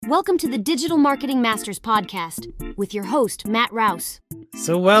Welcome to the Digital Marketing Masters podcast with your host, Matt Rouse.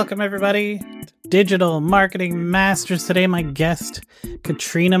 So welcome, everybody, to Digital Marketing Masters. Today, my guest,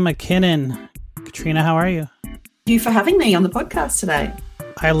 Katrina McKinnon. Katrina, how are you? Thank you for having me on the podcast today.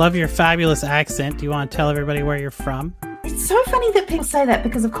 I love your fabulous accent. Do you want to tell everybody where you're from? It's so funny that people say that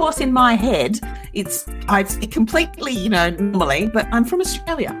because, of course, in my head, it's completely, normally, but I'm from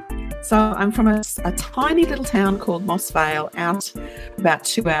Australia. So I'm from a tiny little town called Moss Vale, out about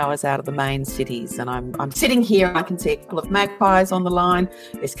 2 hours out of the main cities. And I'm sitting here and I can see a couple of magpies on the line.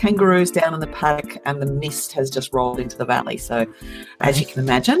 There's kangaroos down in the paddock and the mist has just rolled into the valley. So as you can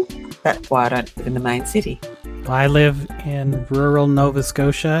imagine, that's why I don't live in the main city. Well, I live in rural Nova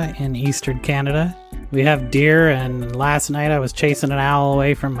Scotia in eastern Canada. We have deer, and last night I was chasing an owl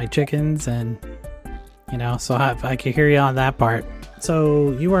away from my chickens, and, so I can hear you on that part.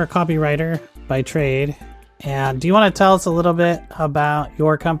 So you are a copywriter by trade, and do you want to tell us a little bit about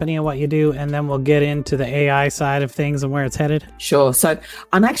your company and what you do, and then we'll get into the AI side of things and where it's headed? Sure. So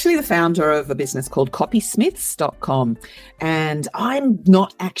I'm actually the founder of a business called copysmiths.com, and I'm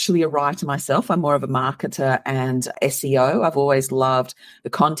not actually a writer myself. I'm more of a marketer and SEO. I've always loved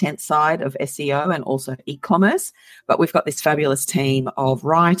the content side of SEO and also e-commerce, but we've got this fabulous team of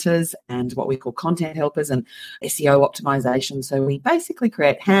writers and what we call content helpers and SEO optimization. So we basically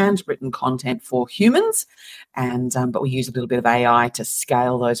create handwritten content for humans, and but we use a little bit of AI to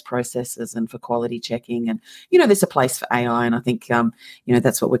scale those processes and for quality checking. And, there's a place for AI, and I think,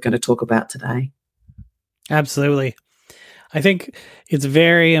 that's what we're going to talk about today. Absolutely. I think it's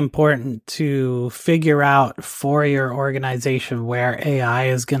very important to figure out for your organization where AI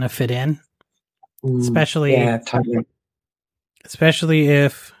is going to fit in, especially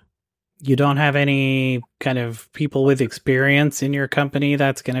if you don't have any kind of people with experience in your company.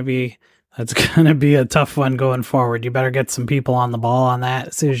 That's going to be a tough one going forward. You better get some people on the ball on that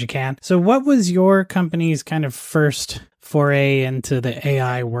as soon as you can. So what was your company's kind of first foray into the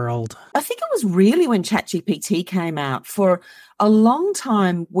AI world? I think it was really when ChatGPT came out. For a long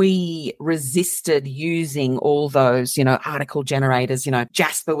time, we resisted using all those, article generators.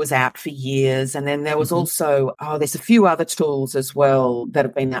 Jasper was out for years. And then there was also, there's a few other tools as well that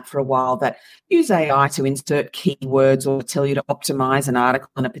have been out for a while that use AI to insert keywords or tell you to optimize an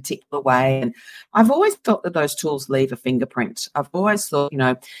article in a particular way. And I've always felt that those tools leave a fingerprint. I've always thought,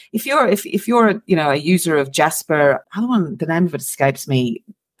 if you're a user of Jasper, the name of it escapes me.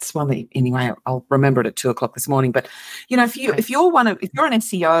 It's one that, anyway, I'll remember it at 2:00 this morning. But, if you're an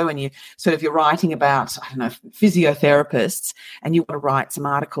SEO and you're writing about, physiotherapists, and you want to write some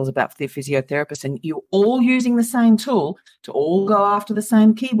articles about the physiotherapists, and you're all using the same tool to all go after the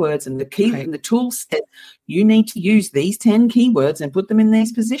same keywords, and and the tool says you need to use these 10 keywords and put them in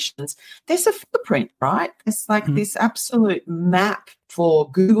these positions. There's a footprint, right? It's like this absolute map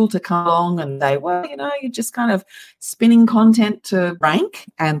for Google to come along and say, well, you're just kind of spinning content to rank,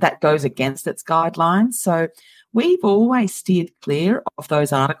 and that goes against its guidelines. So we've always steered clear of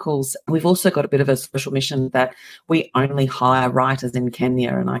those articles. We've also got a bit of a social mission that we only hire writers in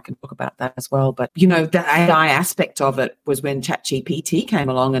Kenya, and I can talk about that as well. But, the AI aspect of it was when ChatGPT came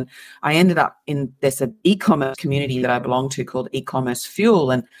along, and I ended up there's an e-commerce community that I belong to called E-commerce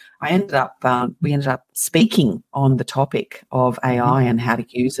Fuel, and we ended up speaking on the topic of AI and how to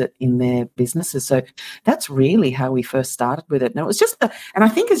use it in their businesses. So that's really how we first started with it. And it was and I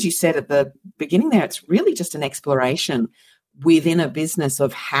think, as you said at the beginning there, it's really just an exploration within a business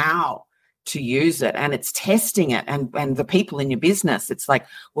of how to use it, and it's testing it and the people in your business. It's like,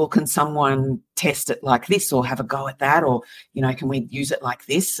 well, can someone test it like this or have a go at that? Or, can we use it like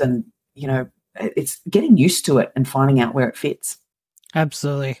this? And, it's getting used to it and finding out where it fits.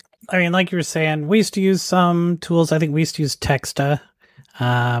 Absolutely. I mean, like you were saying, we used to use some tools. I think we used to use Texta.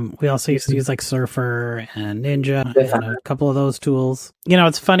 We also used to use like Surfer and Ninja and a couple of those tools.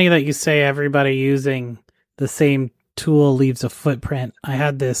 It's funny that you say everybody using the same tool leaves a footprint. I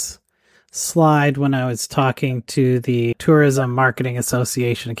had this slide when I was talking to the Tourism Marketing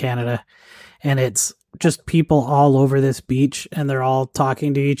Association of Canada, and it's just people all over this beach, and they're all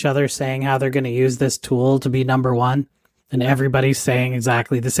talking to each other saying how they're going to use this tool to be number one. And everybody's saying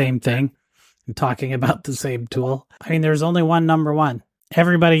exactly the same thing and talking about the same tool. I mean, there's only one number one.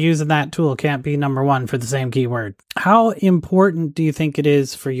 Everybody using that tool can't be number one for the same keyword. How important do you think it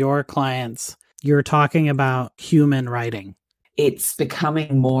is for your clients? You're talking about human writing. It's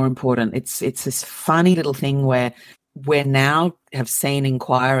becoming more important. It's this funny little thing where we now have seen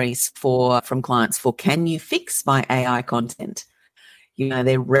inquiries from clients for, can you fix my AI content?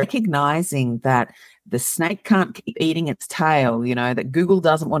 They're recognizing that the snake can't keep eating its tail, that Google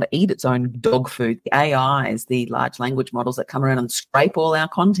doesn't want to eat its own dog food. The AIs, the large language models that come around and scrape all our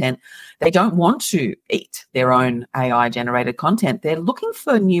content, they don't want to eat their own AI generated content. They're looking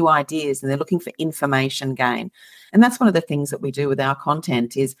for new ideas and they're looking for information gain. And that's one of the things that we do with our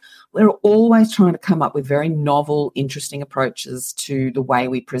content is we're always trying to come up with very novel, interesting approaches to the way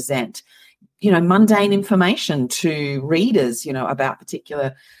we present. Mundane information to readers, about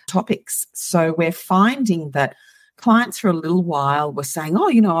particular topics. So we're finding that clients for a little while were saying,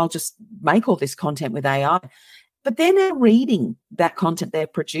 I'll just make all this content with AI. But they're now reading that content they're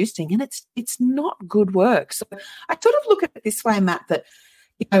producing and it's not good work. So I sort of look at it this way, Matt, that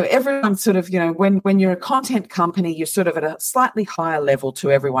everyone sort of, when you're a content company, you're sort of at a slightly higher level to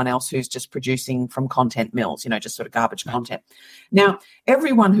everyone else who's just producing from content mills, just sort of garbage content. Now,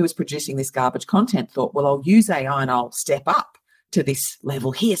 everyone who is producing this garbage content thought, well, I'll use AI and I'll step up to this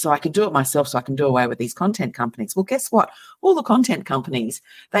level here so I can do it myself, so I can do away with these content companies. Well, guess what? All the content companies,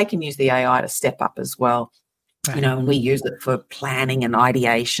 they can use the AI to step up as well. Right. And we use it for planning and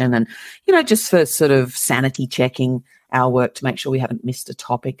ideation and, just for sort of sanity checking our work to make sure we haven't missed a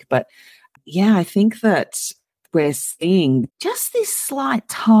topic. But yeah, I think that we're seeing just this slight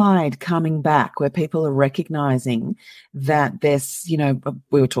tide coming back where people are recognizing that there's,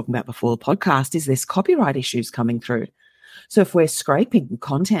 we were talking about before the podcast, is there's copyright issues coming through. So if we're scraping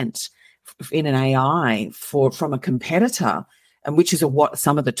content in an AI from a competitor, and which is what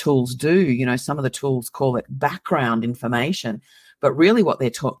some of the tools do, some of the tools call it background information. But really what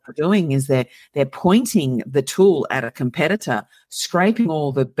they're doing is they're pointing the tool at a competitor, scraping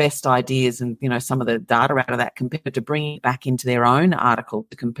all the best ideas and, some of the data out of that competitor to bring it back into their own article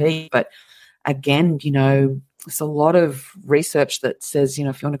to compete. But again, there's a lot of research that says, if you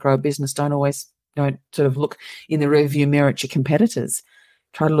want to grow a business, don't always, sort of look in the rearview mirror at your competitors.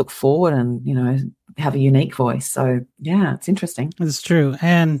 Try to look forward and, have a unique voice. So, yeah, it's interesting. It's true.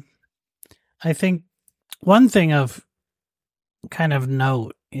 And I think one thing of kind of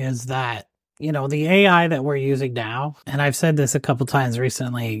note is that, the AI that we're using now, and I've said this a couple times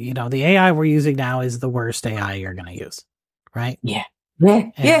recently, the AI we're using now is the worst AI you're going to use, right? Yeah.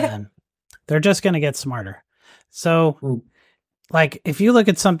 And they're just going to get smarter. So, like, if you look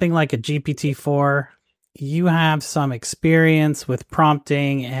at something like a GPT-4, you have some experience with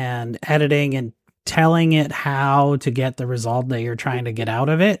prompting and editing and telling it how to get the result that you're trying to get out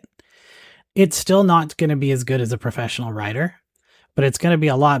of it. It's still not going to be as good as a professional writer, but it's going to be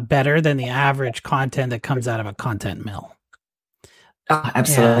a lot better than the average content that comes out of a content mill. Oh,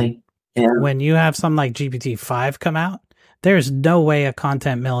 absolutely. Yeah. When you have something like GPT-5 come out, there's no way a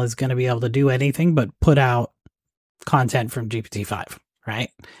content mill is going to be able to do anything but put out content from GPT-5, right?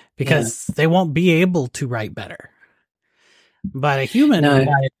 Because they won't be able to write better. But a human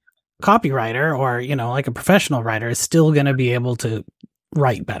copywriter or, like a professional writer is still going to be able to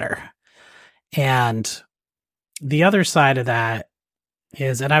write better. And the other side of that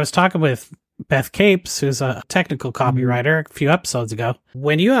is, and I was talking with Beth Capes, who's a technical copywriter a few episodes ago,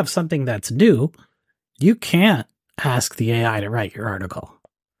 when you have something that's new, you can't ask the AI to write your article,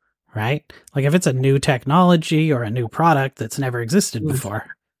 right? Like if it's a new technology or a new product that's never existed before,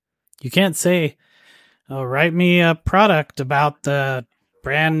 you can't say, write me a product about the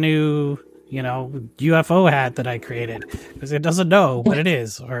brand new, UFO hat that I created, because it doesn't know what it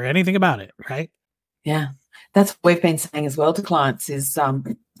is or anything about it, right? Yeah. That's what we've been saying as well to clients is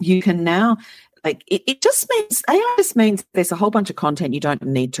you can now, like, it just means, AI just means there's a whole bunch of content you don't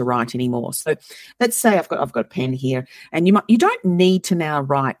need to write anymore. So let's say I've got a pen here and you don't need to now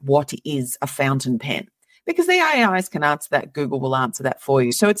write what is a fountain pen, because the AIs can answer that. Google will answer that for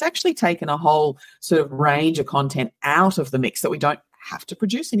you. So it's actually taken a whole sort of range of content out of the mix that we don't have to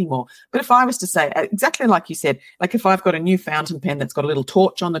produce anymore. But if I was to say, exactly like you said, like if I've got a new fountain pen that's got a little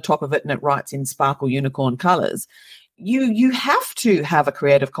torch on the top of it and it writes in sparkle unicorn colors, you have to have a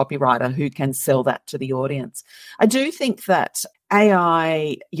creative copywriter who can sell that to the audience. I do think that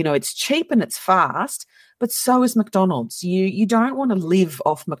AI, it's cheap and it's fast, but so is McDonald's. You don't want to live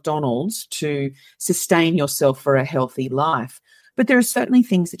off McDonald's to sustain yourself for a healthy life. But there are certainly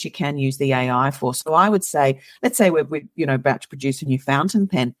things that you can use the AI for. So I would say, let's say we're about to produce a new fountain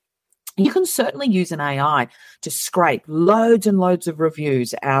pen. You can certainly use an AI to scrape loads and loads of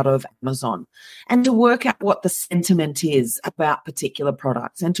reviews out of Amazon and to work out what the sentiment is about particular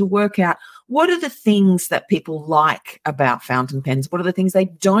products and to work out what are the things that people like about fountain pens, what are the things they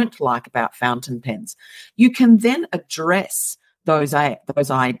don't like about fountain pens. You can then address those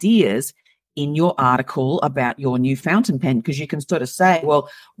ideas in your article about your new fountain pen, because you can sort of say, well,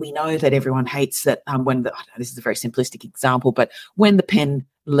 we know that everyone hates that this is a very simplistic example, but when the pen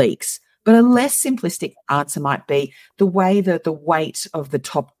leaks, But a less simplistic answer might be the way that the weight of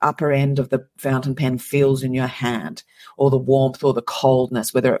the upper end of the fountain pen feels in your hand, or the warmth or the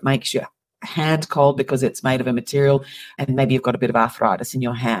coldness, whether it makes your hand cold because it's made of a material and maybe you've got a bit of arthritis in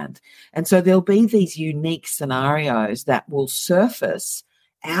your hand. And so there'll be these unique scenarios that will surface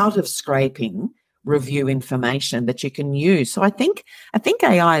out of scraping review information that you can use. So I think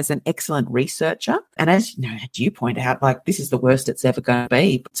AI is an excellent researcher. And as you point out, like, this is the worst it's ever going to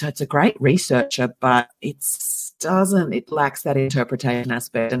be. So it's a great researcher, but it lacks that interpretation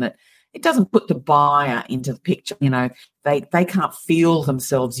aspect, and it doesn't put the buyer into the picture. They can't feel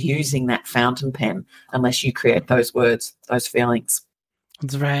themselves using that fountain pen unless you create those words, those feelings.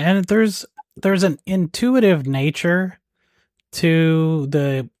 That's right. And there's an intuitive nature to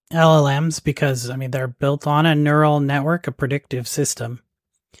the LLMs because, they're built on a neural network, a predictive system.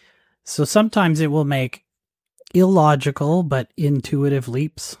 So sometimes it will make illogical but intuitive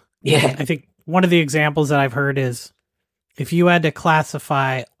leaps. Yeah. I think one of the examples that I've heard is if you had to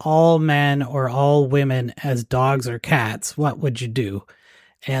classify all men or all women as dogs or cats, what would you do?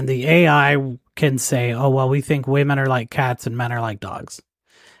 And the AI can say, oh, well, we think women are like cats and men are like dogs.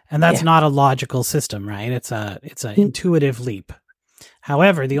 And that's not a logical system, right? It's an intuitive leap.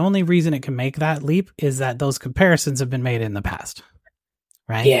 However, the only reason it can make that leap is that those comparisons have been made in the past,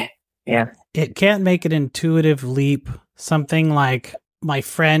 right? Yeah, yeah. It can't make an intuitive leap, something like my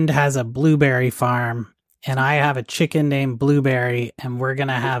friend has a blueberry farm and I have a chicken named Blueberry and we're going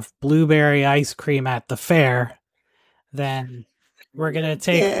to have blueberry ice cream at the fair. Then we're going to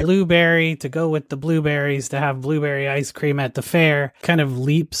take Blueberry to go with the blueberries to have blueberry ice cream at the fair. Kind of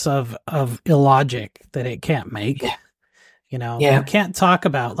leaps of illogic that it can't make. Yeah. You can't talk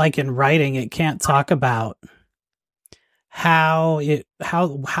about, like in writing, it can't talk about how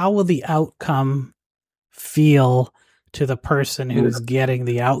will the outcome feel to the person who's getting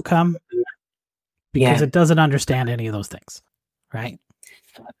the outcome, because it doesn't understand any of those things, right?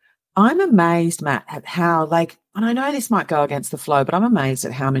 I'm amazed, Matt, at how, and I know this might go against the flow, but I'm amazed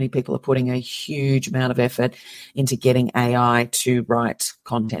at how many people are putting a huge amount of effort into getting AI to write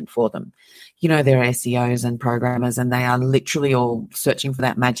content for them. They're SEOs and programmers, and they are literally all searching for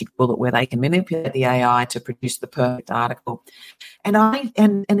that magic bullet where they can manipulate the AI to produce the perfect article. And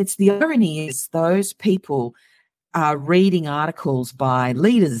it's the irony is those people are reading articles by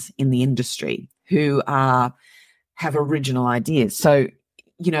leaders in the industry who have original ideas. So,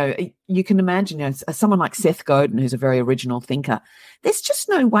 you can imagine, someone like Seth Godin, who's a very original thinker, there's just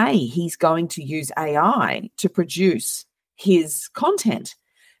no way he's going to use AI to produce his content,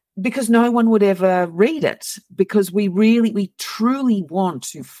 because no one would ever read it, because we truly want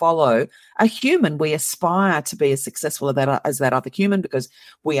to follow a human. We aspire to be as successful as that other human because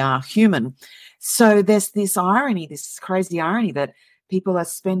we are human. So there's this irony, this crazy irony, that people are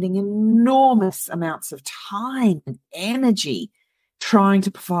spending enormous amounts of time and energy trying to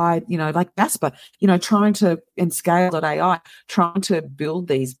provide, like Jasper, trying to, and Scale.ai, trying to build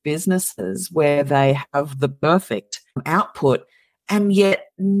these businesses where they have the perfect output, and yet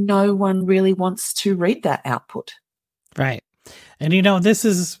no one really wants to read that output. Right. And, this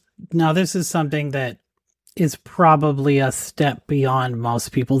is something that is probably a step beyond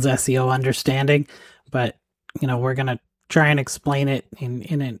most people's SEO understanding, but, we're going to try and explain it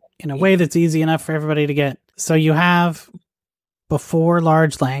in a way that's easy enough for everybody to get. So you have, before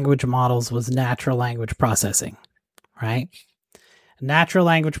large language models, was natural language processing, right? Natural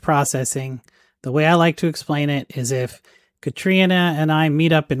language processing, the way I like to explain it is if Katrina and I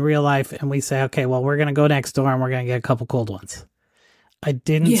meet up in real life and we say, okay, well, we're going to go next door and we're going to get a couple cold ones. I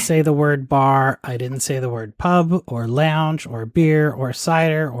didn't say the word bar. I didn't say the word pub or lounge or beer or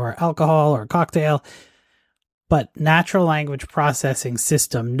cider or alcohol or cocktail. But natural language processing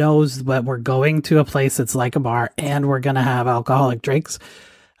system knows that we're going to a place that's like a bar and we're going to have alcoholic drinks.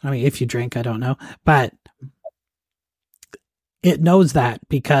 If you drink, I don't know. But it knows that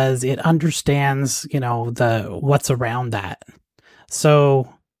because it understands, what's around that.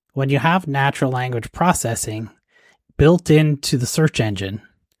 So when you have natural language processing built into the search engine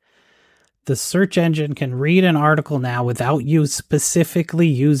can read an article now without you specifically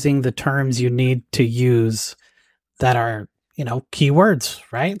using the terms you need to use that are, keywords,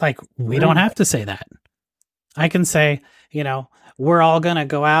 right? Like, we don't have to say that. I can say, we're all going to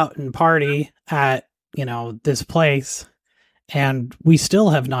go out and party at, this place, and we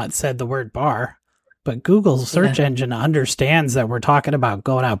still have not said the word bar, but Google's search engine understands that we're talking about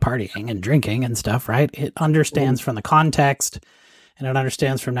going out partying and drinking and stuff, right? It understands from the context, and it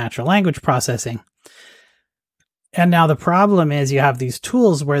understands from natural language processing. And now the problem is you have these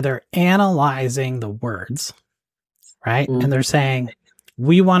tools where they're analyzing the words, right? And they're saying,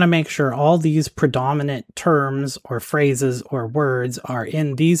 we want to make sure all these predominant terms or phrases or words are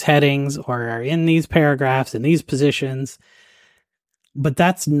in these headings or are in these paragraphs, in these positions. But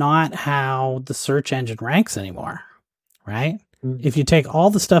that's not how the search engine ranks anymore, right? If you take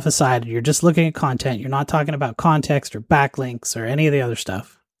all the stuff aside, you're just looking at content, you're not talking about context or backlinks or any of the other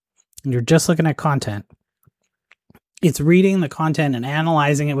stuff, and you're just looking at content, it's reading the content and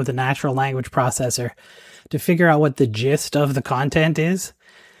analyzing it with a natural language processor to figure out what the gist of the content is.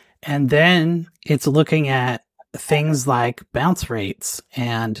 And then it's looking at things like bounce rates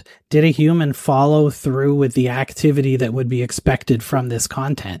and did a human follow through with the activity that would be expected from this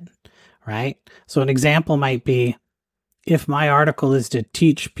content, right? So an example might be, if my article is to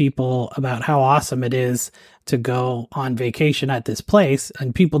teach people about how awesome it is to go on vacation at this place,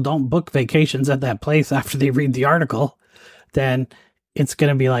 and people don't book vacations at that place after they read the article, then it's going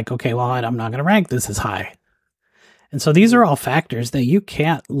to be like, okay, well, I'm not going to rank this as high. And so these are all factors that you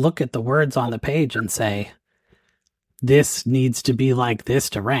can't look at the words on the page and say, this needs to be like this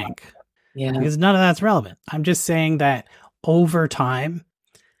to rank. Yeah. Because none of that's relevant. I'm just saying that over time,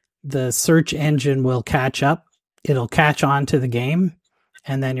 the search engine will catch up. It'll catch on to the game,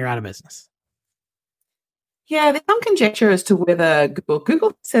 and then you're out of business. Yeah, there's some conjecture as to whether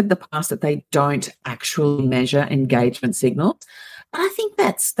Google said in the past that they don't actually measure engagement signals. But I think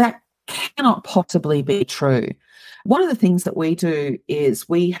that cannot possibly be true. One of the things that we do is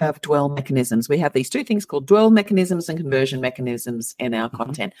we have dwell mechanisms. We have these two things called dwell mechanisms and conversion mechanisms in our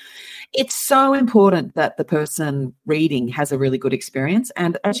content. It's so important that the person reading has a really good experience.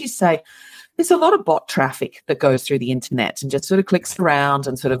 And as you say, there's a lot of bot traffic that goes through the internet and just sort of clicks around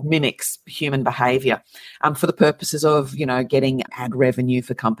and sort of mimics human behavior for the purposes of, getting ad revenue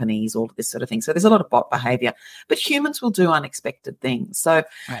for companies, all this sort of thing. So there's a lot of bot behavior, but humans will do unexpected things. So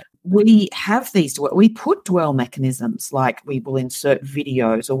we have we put dwell mechanisms, like we will insert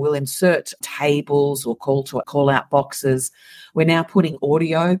videos or we'll insert tables or call out boxes. We're now putting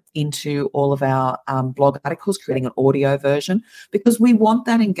audio into all of our blog articles, creating an audio version, because we want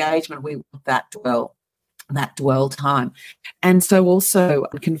that engagement. We want that dwell time. And so also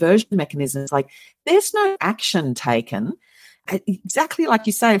conversion mechanisms, like there's no action taken. Exactly like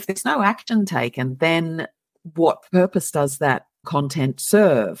you say, if there's no action taken, then what purpose does that content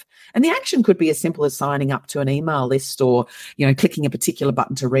serve? And the action could be as simple as signing up to an email list or, clicking a particular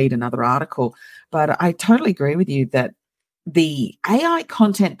button to read another article. But I totally agree with you that the AI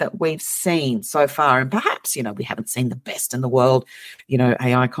content that we've seen so far, and perhaps, we haven't seen the best in the world,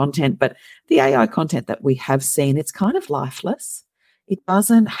 AI content, but the AI content that we have seen, it's kind of lifeless. It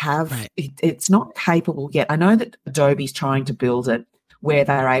doesn't have, it's not capable yet. I know that Adobe's trying to build it where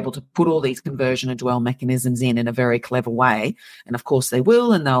they're able to put all these conversion and dwell mechanisms in a very clever way. And of course they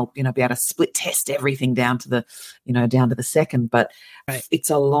will, and they'll, be able to split test everything down to the second, but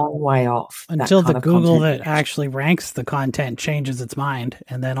it's a long way off. Until the Google that actually ranks the content changes its mind,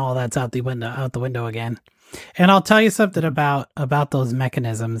 and then all that's out the window again. And I'll tell you something about those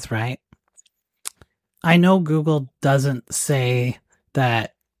mechanisms, right? I know Google doesn't say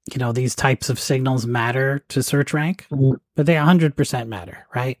that, these types of signals matter to search rank, but they 100% matter,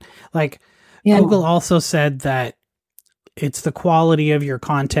 right? Like Google also said that it's the quality of your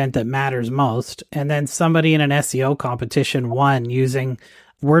content that matters most. And then somebody in an SEO competition won using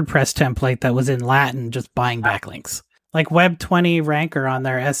WordPress template that was in Latin, just buying backlinks. Like Web20 Ranker on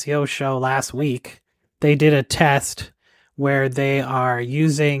their SEO show last week, they did a test where they are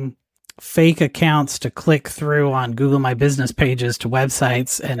using fake accounts to click through on Google My Business pages to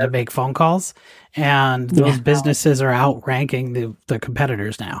websites and to make phone calls. And those businesses are outranking the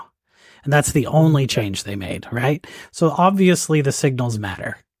competitors now. And that's the only change they made, right? So obviously the signals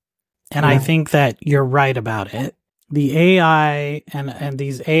matter. And I think that you're right about it. The AI and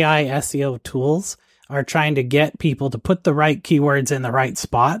these AI SEO tools are trying to get people to put the right keywords in the right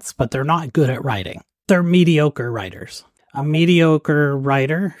spots, but they're not good at writing. They're mediocre writers. A mediocre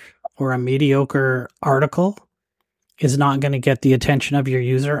writer or a mediocre article is not going to get the attention of your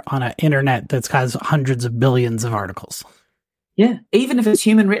user on an internet that has hundreds of billions of articles. Yeah, even if it's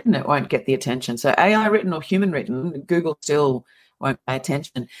human written, it won't get the attention. So AI written or human written, Google still won't pay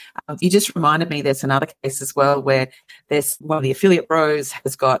attention. You just reminded me there's another case as well where there's one of the affiliate bros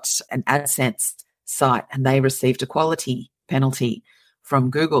has got an AdSense site and they received a quality penalty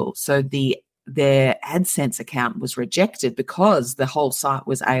from Google. So their AdSense account was rejected because the whole site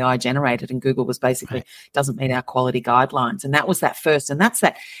was AI generated and Google was basically doesn't meet our quality guidelines. And that was that first. And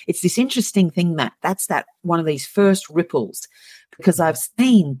it's this interesting thing that's one of these first ripples, because I've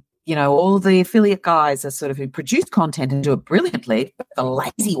seen all the affiliate guys are sort of who produce content and do it brilliantly, but the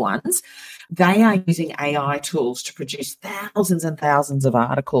lazy ones, they are using AI tools to produce thousands and thousands of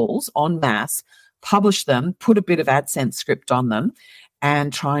articles en masse, publish them, put a bit of AdSense script on them,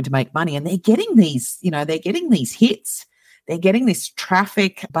 and trying to make money. And they're getting these, they're getting these hits. They're getting this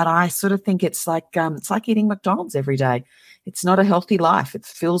traffic, but I sort of think it's like eating McDonald's every day. It's not a healthy life. It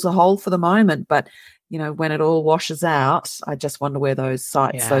fills a hole for the moment, but when it all washes out, I just wonder where those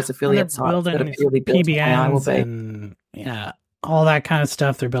sites, those affiliate sites that are purely built on AI will be. And all that kind of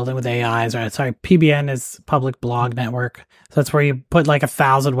stuff they're building with AIs, right? Sorry, PBN is Public Blog Network. So that's where you put like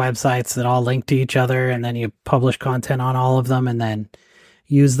 1,000 websites that all link to each other, and then you publish content on all of them, and then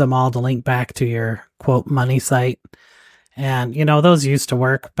use them all to link back to your quote money site. And those used to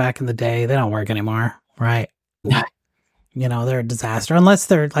work back in the day. They don't work anymore, right? They're a disaster unless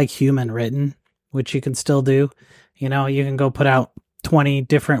they're like human written, which you can still do. You can go put out 20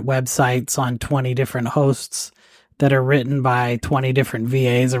 different websites on 20 different hosts that are written by 20 different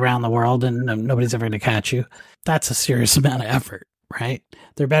VAs around the world, and nobody's ever going to catch you. That's a serious amount of effort, right?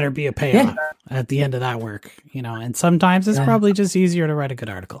 There better be a payoff at the end of that work, and sometimes it's probably just easier to write a good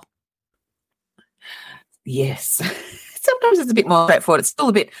article. Yes. Sometimes it's a bit more straightforward. It's still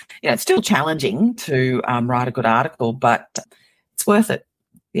a bit, it's still challenging to write a good article, but it's worth it.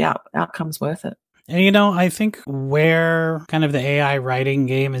 The outcome's worth it. And, I think where kind of the AI writing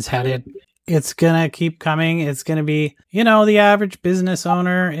game is headed, it's going to keep coming. It's going to be, the average business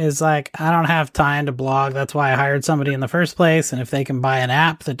owner is like, I don't have time to blog. That's why I hired somebody in the first place. And if they can buy an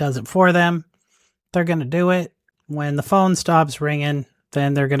app that does it for them, they're going to do it. When the phone stops ringing,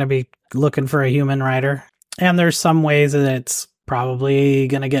 then they're going to be looking for a human writer. And there's some ways that it's probably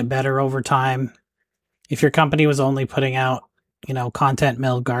going to get better over time. If your company was only putting out, content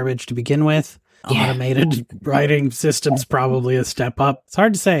mill garbage to begin with, automated writing systems probably a step up. It's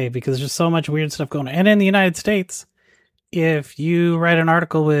hard to say because there's so much weird stuff going on. And in the United States, if you write an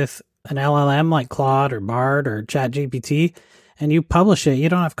article with an LLM like Claude or Bard or ChatGPT and you publish it, you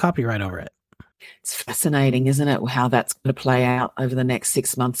don't have copyright over it. It's fascinating, isn't it, how that's going to play out over the next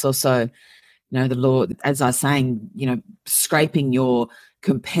 6 months or so. The law, as I was saying, scraping your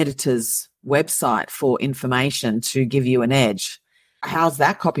competitor's website for information to give you an edge. How's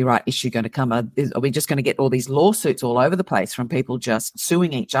that copyright issue going to come? Are we just going to get all these lawsuits all over the place from people just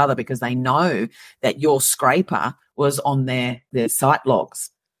suing each other because they know that your scraper was on their site logs?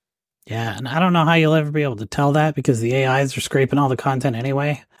 Yeah, and I don't know how you'll ever be able to tell that because the AIs are scraping all the content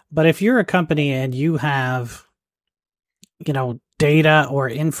anyway. But if you're a company and you have, data or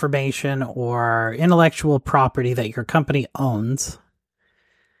information or intellectual property that your company owns,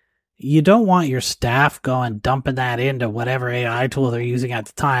 you don't want your staff dumping that into whatever AI tool they're using at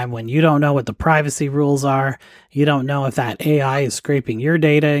the time when you don't know what the privacy rules are. You don't know if that AI is scraping your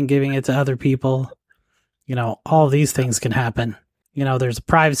data and giving it to other people. All these things can happen. There's a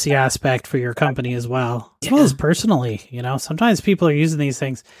privacy aspect for your company as well, as well as personally. Sometimes people are using these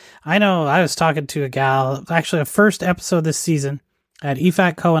things. I know I was talking to a gal, actually a first episode this season, at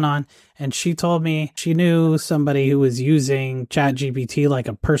EFAC Cohen, and she told me she knew somebody who was using ChatGPT like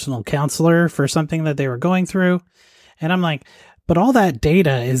a personal counselor for something that they were going through. And I'm like, but all that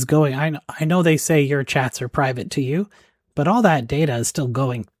data is going, I know they say your chats are private to you, but all that data is still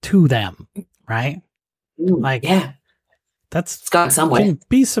going to them, right? That's going somewhere. Can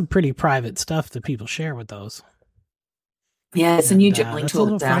be some pretty private stuff that people share with those. Yeah, it's a new journaling tool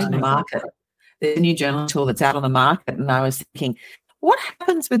that's out on the market. There's a new journaling tool that's out on the market, and I was thinking, what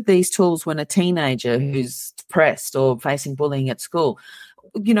happens with these tools when a teenager who's depressed or facing bullying at school,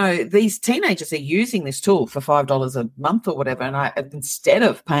 these teenagers are using this tool for $5 a month or whatever, and instead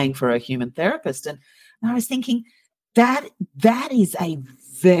of paying for a human therapist, and I was thinking that is a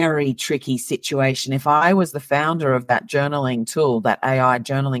very tricky situation. If I was the founder of that journaling tool, that AI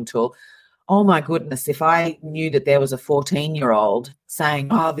journaling tool, oh my goodness, if I knew that there was a 14-year-old saying,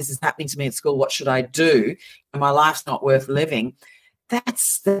 oh, this is happening to me at school, what should I do? And my life's not worth living.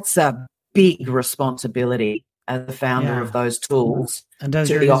 That's a big responsibility as the founder of those tools and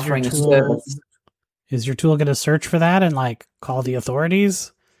to be offering a service. Is your tool going to search for that and call the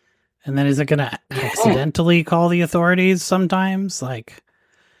authorities? And then is it going to accidentally call the authorities sometimes?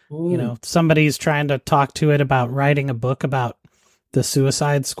 Somebody's trying to talk to it about writing a book about the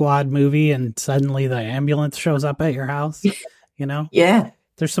Suicide Squad movie and suddenly the ambulance shows up at your house, Yeah.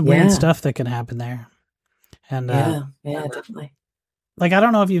 There's some weird stuff that can happen there. And definitely. I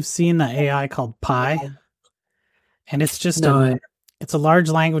don't know if you've seen the AI called Pi, and it's just it's a large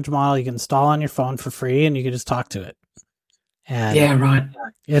language model you can install on your phone for free, and you can just talk to it. And right.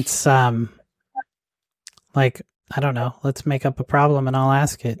 It's I don't know. Let's make up a problem and I'll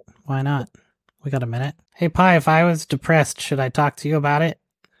ask it. Why not? We got a minute. Hey, Pi, if I was depressed, should I talk to you about it?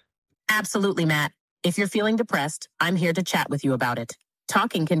 Absolutely, Matt. If you're feeling depressed, I'm here to chat with you about it.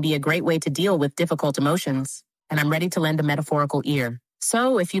 Talking can be a great way to deal with difficult emotions, and I'm ready to lend a metaphorical ear.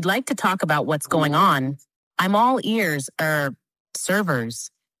 So if you'd like to talk about what's going on, I'm all ears,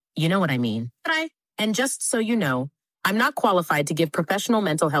 servers. You know what I mean. And just so you know, I'm not qualified to give professional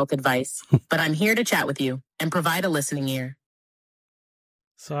mental health advice, but I'm here to chat with you and provide a listening ear.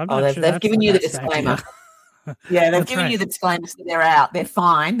 So I'm not sure they've given you the best disclaimer. idea. Yeah, they've given you the disclaimer, so they're out. They're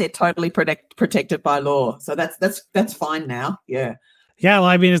fine. They're totally protected by law. So that's fine now. Yeah. Yeah, well,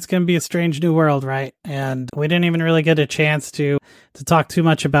 I mean, it's going to be a strange new world, right? And we didn't even really get a chance to talk too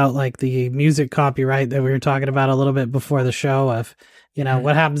much about like the music copyright that we were talking about a little bit before the show of,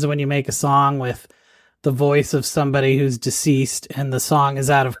 what happens when you make a song with the voice of somebody who's deceased and the song is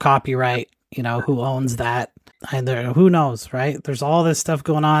out of copyright, who owns that? And who knows, right? There's all this stuff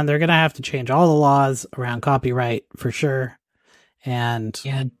going on. They're going to have to change all the laws around copyright for sure. And,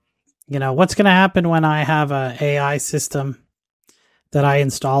 what's going to happen when I have a AI system that I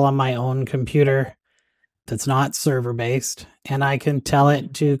install on my own computer that's not server-based, and I can tell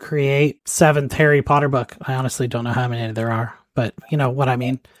it to create 7th Harry Potter book. I honestly don't know how many there are, but you know what I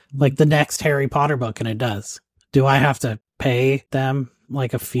mean? Like the next Harry Potter book, and it does. Do I have to pay them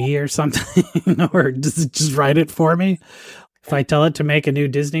like a fee or something, or does it just write it for me? If I tell it to make a new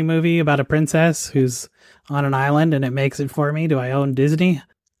Disney movie about a princess who's on an island and it makes it for me, do I own Disney?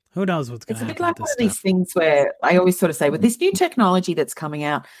 Who knows what's going to happen? It's a bit like one of stuff. these things where I always sort of say, with this new technology that's coming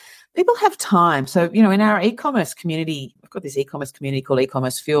out, people have time. So, in our e-commerce community, we've got this e-commerce community called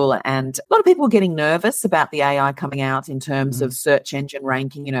E-commerce Fuel, and a lot of people are getting nervous about the AI coming out in terms of search engine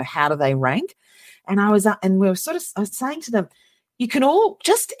ranking. How do they rank? And I was saying to them,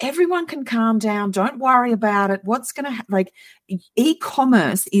 everyone can calm down. Don't worry about it. What's going to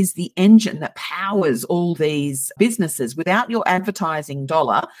e-commerce is the engine that powers all these businesses. Without your advertising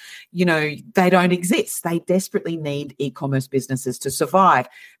dollar, they don't exist. They desperately need e-commerce businesses to survive.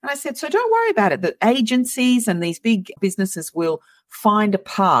 And I said, so don't worry about it. The agencies and these big businesses will find a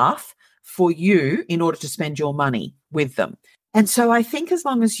path for you in order to spend your money with them. And so I think as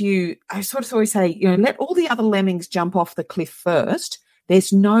long as I sort of always say, let all the other lemmings jump off the cliff first.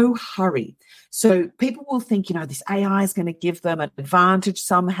 There's no hurry. So people will think, this AI is going to give them an advantage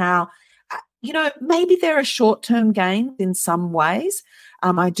somehow. Maybe there are short-term gains in some ways.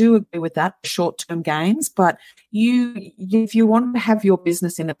 I do agree with that, short-term gains. But if you want to have your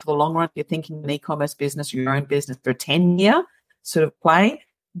business in it for the long run, if you're thinking an e-commerce business, your own business for a 10-year sort of play,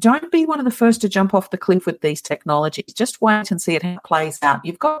 don't be one of the first to jump off the cliff with these technologies. Just wait and see how it plays out.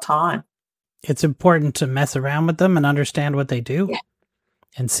 You've got time. It's important to mess around with them and understand what they do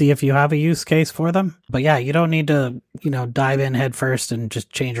and see if you have a use case for them. But yeah, you don't need to, dive in head first and just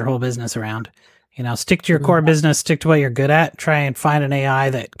change your whole business around. Stick to your core business, stick to what you're good at, try and find an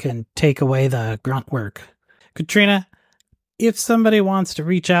AI that can take away the grunt work. Katrina, if somebody wants to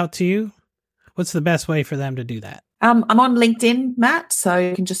reach out to you, what's the best way for them to do that? I'm on LinkedIn, Matt, so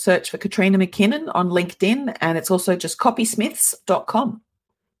you can just search for Katrina McKinnon on LinkedIn, and it's also just copysmiths.com.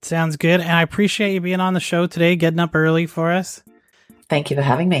 Sounds good, and I appreciate you being on the show today, getting up early for us. Thank you for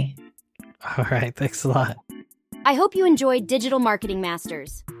having me. All right, thanks a lot. I hope you enjoyed Digital Marketing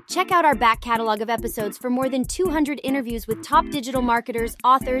Masters. Check out our back catalog of episodes for more than 200 interviews with top digital marketers,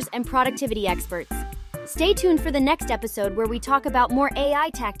 authors, and productivity experts. Stay tuned for the next episode where we talk about more AI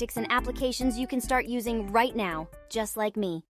tactics and applications you can start using right now, just like me.